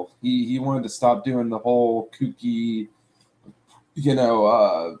real. He wanted to stop doing the whole kooky you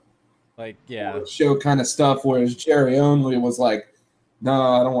know, Like, yeah. show kind of stuff. Whereas Jerry Only was like, no,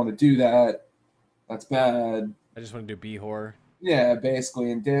 I don't want to do that. That's bad. I just want to do B horror. Yeah,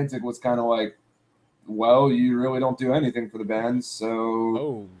 basically. And Danzig was kind of like, well, you really don't do anything for the band, so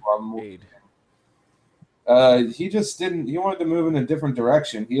Oh, um, Jade. he just didn't. He wanted to move in a different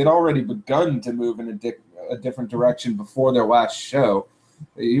direction. He had already begun to move in a different direction before their last show.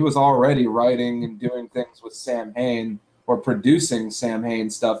 He was already writing and doing things with Sam Hain or producing Sam Hain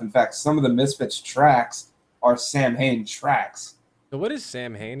stuff. In fact, some of the Misfits tracks are Sam Hain tracks. So what is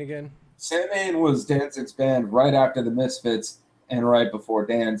Sam Hain again? Sam Hain was Danzig's band right after the Misfits and right before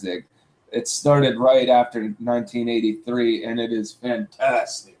Danzig. It started right after 1983, and it is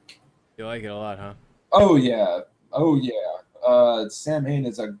fantastic. You like it a lot, huh? Oh yeah, oh yeah. Sam Hain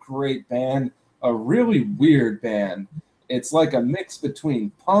is a great band, a really weird band. It's like a mix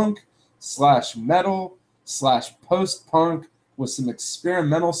between punk slash metal slash post punk with some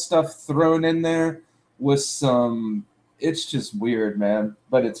experimental stuff thrown in there with some. It's just weird, man,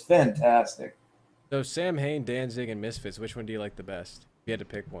 but it's fantastic. So Sam Hain, Danzig, and Misfits, which one do you like the best? If you had to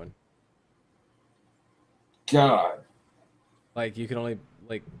pick one. God, Like, you can only,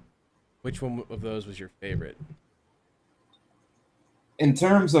 like, which one of those was your favorite? in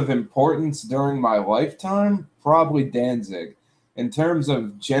terms of importance during my lifetime, probably Danzig. In terms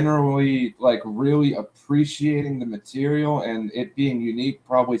of generally like really appreciating the material and it being unique,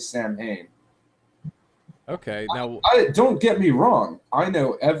 probably Sam Hain. Okay, now, I don't get me wrong. I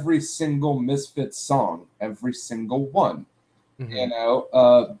know every single Misfits song, every single one. You mhm.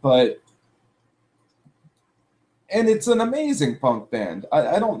 know, but and it's an amazing punk band.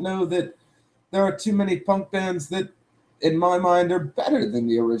 I don't know that there are too many punk bands that, in my mind, are better than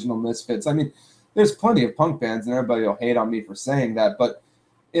the original Misfits. I mean, there's plenty of punk bands, and everybody will hate on me for saying that, but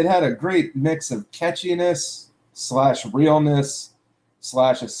it had a great mix of catchiness slash realness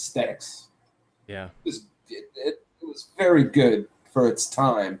slash aesthetics. Yeah. It was very good for its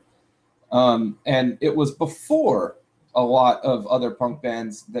time. And it was before a lot of other punk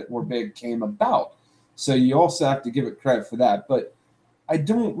bands that were big came about. So you also have to give it credit for that. But I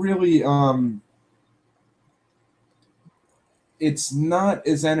don't really it's not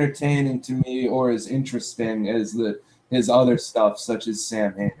as entertaining to me or as interesting as his other stuff, such as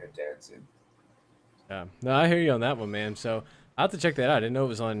Sam Hain or Dancing. Yeah. No, I hear you on that one, man. So I'll have to check that out. I didn't know it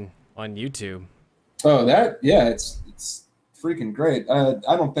was on YouTube. Oh, that yeah, it's freaking great.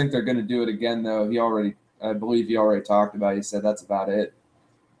 I don't think they're going to do it again though. I believe he already talked about it. He said that's about it.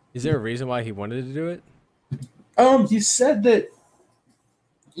 Is there a reason why he wanted to do it? He said that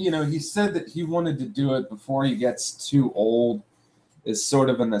he said that he wanted to do it before he gets too old. Is sort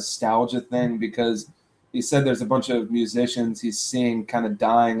of a nostalgia thing because he said there's a bunch of musicians he's seeing kind of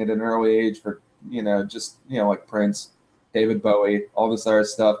dying at an early age for just like Prince, David Bowie, all this other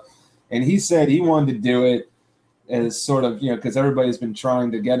stuff, and he said he wanted to do it as sort of because everybody's been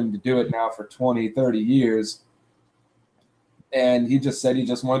trying to get him to do it now for 20, 30 years, and he just said he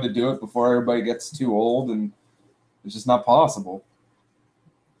just wanted to do it before everybody gets too old, and it's just not possible.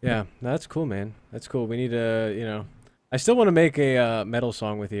 Yeah, no, that's cool, man. That's cool. We need to, I still want to make a metal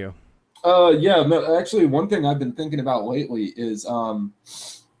song with you. Yeah, no, actually, one thing I've been thinking about lately is I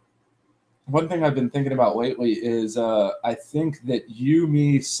think that you,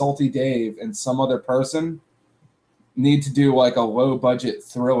 me, Salty Dave, and some other person need to do like a low budget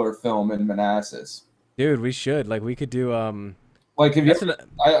thriller film in Manassas. Dude, we should. Like, we could do, Like, have you that's ever, an,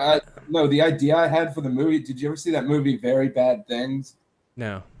 I no, the idea I had for the movie, did you ever see that movie, Very Bad Things?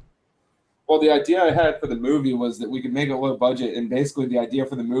 no. Well, the idea I had for the movie was that we could make a low budget, and basically the idea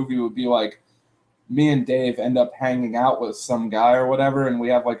for the movie would be like me and Dave end up hanging out with some guy or whatever, and we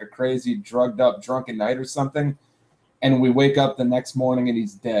have like a crazy drugged up drunken night or something, and we wake up the next morning and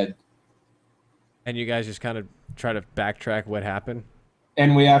he's dead. And you guys just kind of try to backtrack what happened.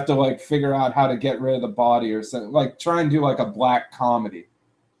 And we have to like figure out how to get rid of the body or something. Like try and do like a black comedy.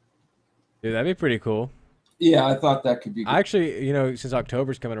 Dude, that'd be pretty cool. Yeah, I thought that could be good. I actually, since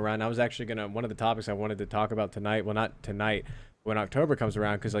October's coming around, I was actually one of the topics I wanted to talk about tonight. Well, not tonight, when October comes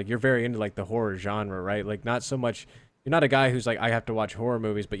around, because like you're very into like the horror genre, right? Like not so much, you're not a guy who's like I have to watch horror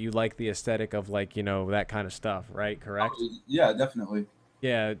movies, but you like the aesthetic of like that kind of stuff, right? Correct? Yeah, definitely.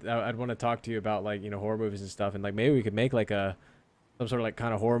 Yeah, I'd want to talk to you about like horror movies and stuff, and like maybe we could make like some sort of like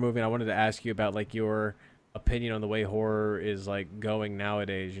kind of horror movie. And I wanted to ask you about like your opinion on the way horror is like going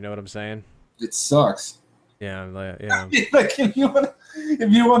nowadays. You know what I'm saying? It sucks. Yeah, yeah. Like if you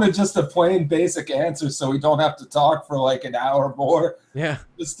want to just a plain basic answer so we don't have to talk for like an hour more, Yeah.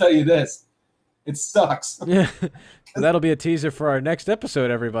 just tell you this. It sucks. Yeah. That'll be a teaser for our next episode,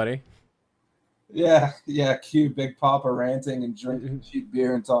 everybody. Yeah, yeah. Cue Big Papa ranting and drinking cheap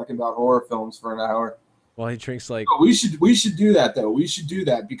beer and talking about horror films for an hour. Well, he drinks like Oh, we should do that though. We should do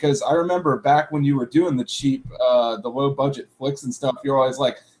that because I remember back when you were doing the cheap, the low budget flicks and stuff. You're always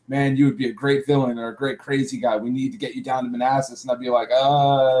like, "Man, you would be a great villain or a great crazy guy. We need to get you down to Manassas." And I'd be like,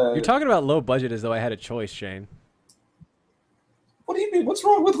 you're talking about low budget as though I had a choice, Shane. What do you mean? What's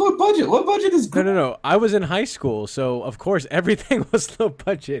wrong with low budget? Low budget is No, great. no, no. I was in high school, so of course everything was low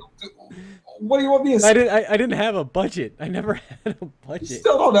budget. What do you want me to I say? didn't. I didn't have a budget. I never had a You budget.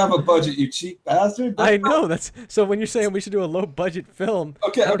 still don't have a budget, you cheap bastard. I know that's so. When you're saying we should do a low budget film,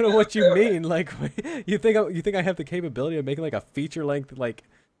 Okay, I don't know okay, what you okay. mean. Like, you think I have the capability of making like a feature length like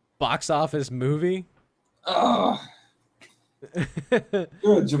box office movie? Ugh, you're a Yeah,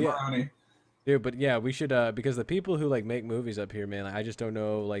 jabroni. dude. But yeah, we should because the people who like make movies up here, man, like, I just don't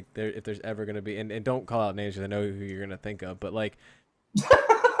know like there if there's ever gonna be and don't call out names because I know who you're gonna think of, but like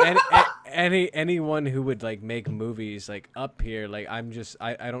any anyone who would like make movies like up here, like I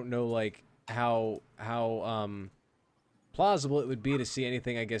don't know like how plausible it would be to see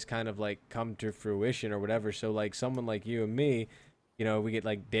anything I guess kind of like come to fruition or whatever. So like someone like you and me, we get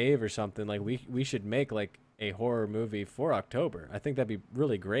like Dave or something, like we should make like a horror movie for October. I think that'd be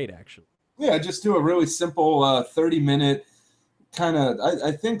really great actually. Yeah, just do a really simple 30-minute kind of.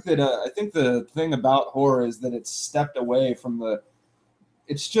 I think the thing about horror is that it's stepped away from the.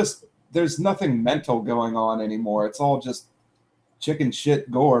 It's just there's nothing mental going on anymore. It's all just chicken shit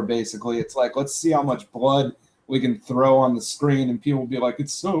gore basically. It's like let's see how much blood we can throw on the screen and people will be like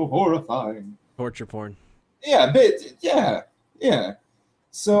it's so horrifying. Torture porn. Yeah, but yeah, yeah.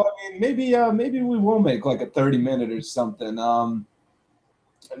 So I mean maybe we will make like a 30-minute or something.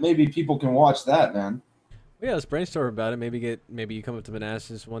 Maybe people can watch that, man. Yeah, let's brainstorm about it. Maybe you come up to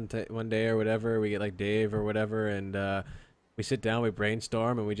Manassas one day or whatever. We get like Dave or whatever, and we sit down, we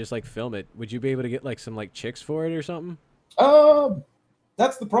brainstorm, and we just like film it. Would you be able to get like some like chicks for it or something? Uh,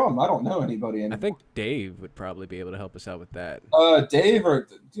 that's the problem. I don't know anybody I anymore. think Dave would probably be able to help us out with that. Dave or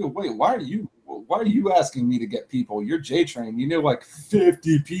dude, wait, why are you asking me to get people? You're J-Train. You know like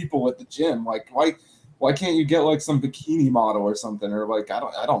 50 people at the gym. Like why can't you get like some bikini model or something or like I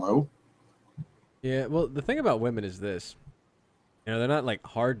don't know. Yeah, well, the thing about women is this. They're not like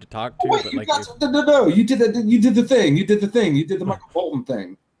hard to talk Oh, to, wait, but you like got no, you did that. You did the thing. You did the thing. You did the Michael Bolton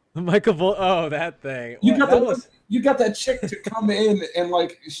thing. Oh, that thing. You What got that the was you got that chick to come in and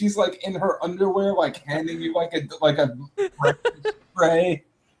like she's like in her underwear, like handing you like a spray.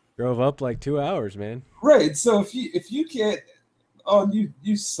 drove up like 2 hours, man. Right. So if you can't, oh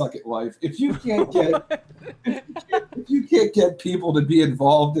you suck at life. If you can't get if you can't get people to be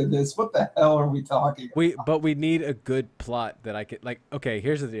involved in this, what the hell are we talking about? But we need a good plot that I could like. Okay,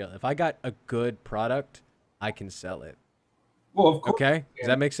 here's the deal. If I got a good product, I can sell it. Well, of course, Okay, does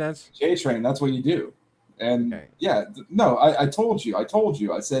that make sense? J Train. That's what you do. And Okay. yeah, no, I told you. I told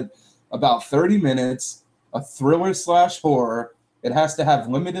you. I said about 30 minutes, a thriller slash horror. It has to have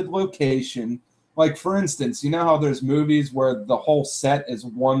limited location. Like for instance, you know how there's movies where the whole set is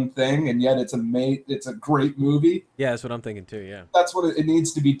one thing and yet it's a great movie. Yeah, that's what I'm thinking too. Yeah. That's what it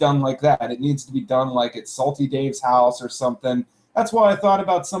needs to be done like that. It needs to be done like it's Salty Dave's house or something. That's why I thought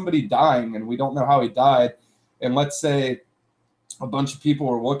about somebody dying and we don't know how he died. And let's say a bunch of people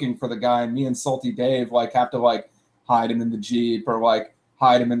were looking for the guy and me and Salty Dave like have to like hide him in the Jeep or like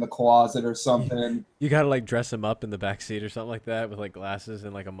hide him in the closet or something. You gotta like dress him up in the back seat or something like that with like glasses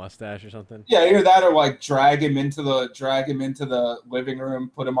and like a mustache or something. Yeah, either that or like drag him into the living room,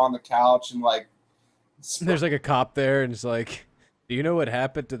 put him on the couch and like There's like a cop there and it's like, do you know what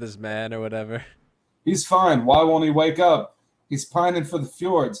happened to this man or whatever? he's fine. Why won't he wake up? He's pining for the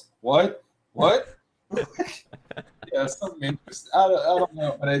fjords. What? What? Yeah, something interesting. I don't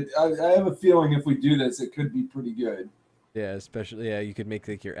know, but I have a feeling if we do this, it could be pretty good. Yeah, especially you could make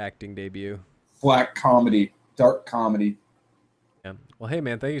like your acting debut. Black comedy, dark comedy. Yeah. Well, hey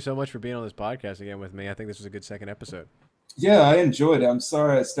man, thank you so much for being on this podcast again with me. I think this was a good second episode. Yeah, I enjoyed it. I'm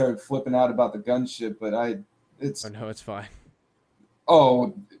sorry I started flipping out about the gun shit, but it's Oh no, it's fine.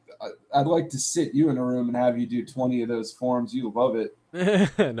 oh, I'd like to sit you in a room and have you do 20 of those forms. You love it.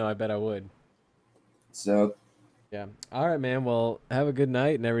 No, I bet I would. So Yeah. All right, man. Well, have a good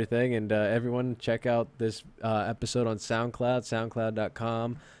night and everything. And everyone, check out this episode on SoundCloud,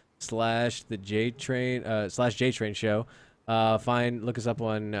 soundcloud.com/the JTrain show. Look us up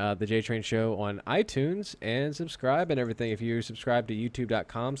on the JTrain show on iTunes and subscribe and everything. If you subscribe to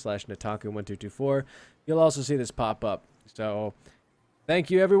youtube.com/Nataku1224, you'll also see this pop up. So thank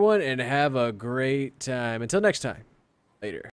you, everyone, and have a great time. Until next time. Later.